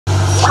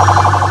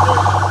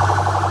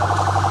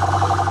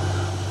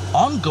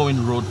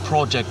ongoing road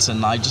projects in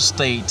Niger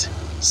State,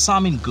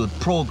 some in good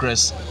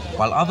progress,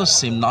 while others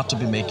seem not to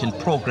be making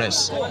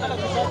progress.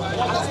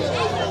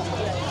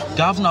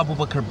 Governor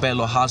Abubakar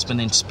Bello has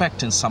been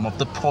inspecting some of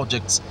the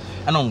projects,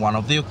 and on one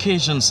of the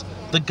occasions,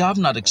 the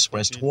governor had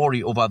expressed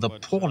worry over the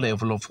poor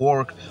level of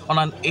work on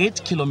an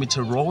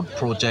 8-kilometer road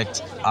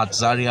project at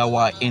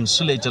Zariawa in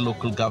Suleja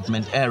local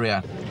government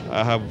area.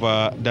 I have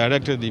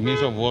directed the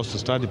Minister of Works to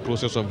start the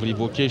process of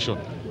revocation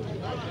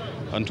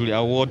and to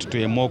award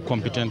to a more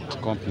competent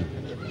company.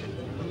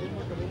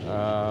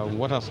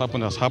 What has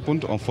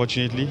happened,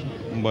 unfortunately,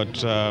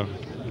 but our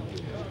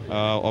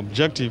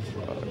objective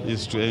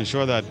is to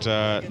ensure that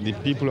the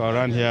people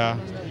around here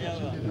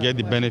get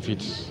the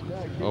benefits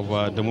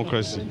of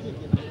democracy.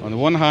 On the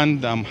one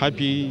hand, I'm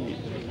happy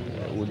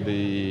with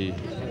the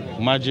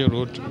Niger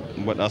road,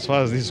 but as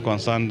far as this is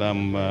concerned,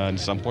 I'm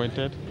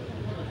disappointed.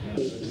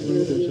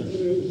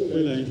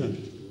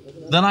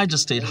 The Niger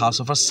State House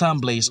of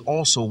Assembly is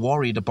also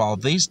worried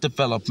about this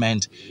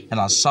development and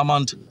has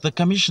summoned the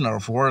Commissioner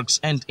of Works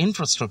and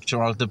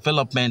Infrastructural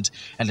Development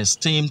and his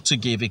team to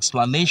give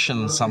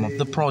explanation on some of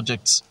the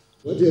projects.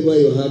 Whatever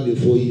you have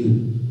before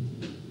you,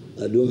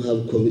 I don't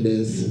have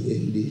confidence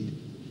in the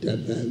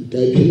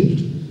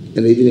typing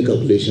and even the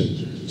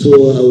calculation.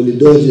 So I will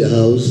indulge the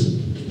House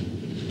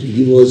to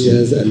give us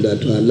chance and to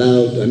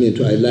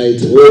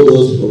highlight all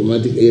those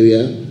problematic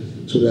areas,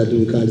 so that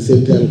we can at the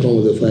same time come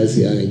with the files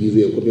here and give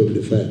you a copy of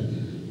the file.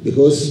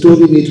 Because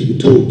story needs to be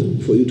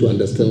told for you to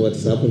understand what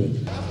is happening.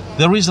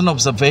 There is an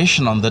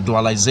observation on the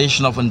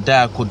dualization of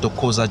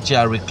Ndayako-Dokoza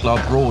Jari Club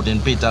Road in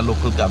Beta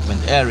local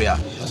government area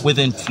with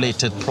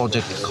inflated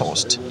project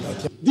cost.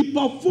 The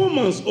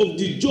performance of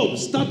the job,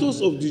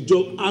 status of the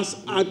job as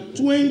at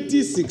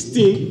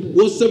 2016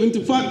 was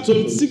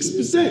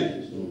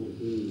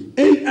 76%.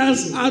 And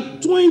as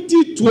at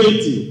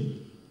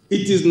 2020,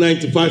 it is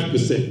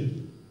 95%.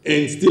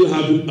 And still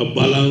having a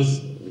balance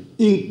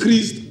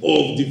increased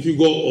of the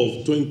figure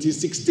of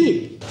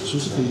 2016.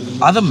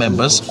 Other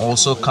members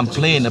also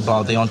complain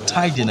about the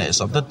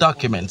untidiness of the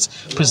documents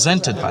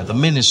presented by the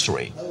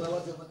ministry.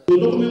 The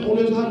document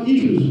always have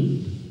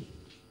issues.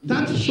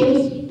 That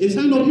shows a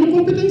sign of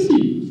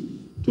incompetency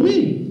to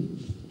me.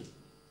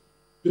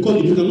 Because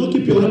if you cannot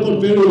keep your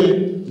record very well,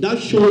 that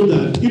shows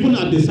that even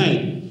at the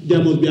site,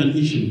 there must be an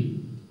issue.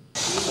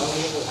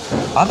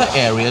 Other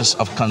areas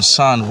of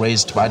concern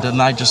raised by the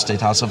Niger State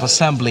House of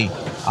Assembly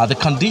are the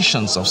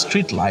conditions of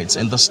street lights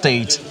in the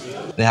state.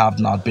 They have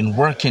not been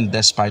working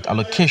despite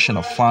allocation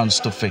of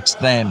funds to fix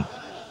them.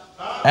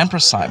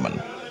 Empress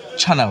Simon,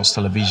 Channels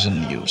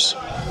Television News.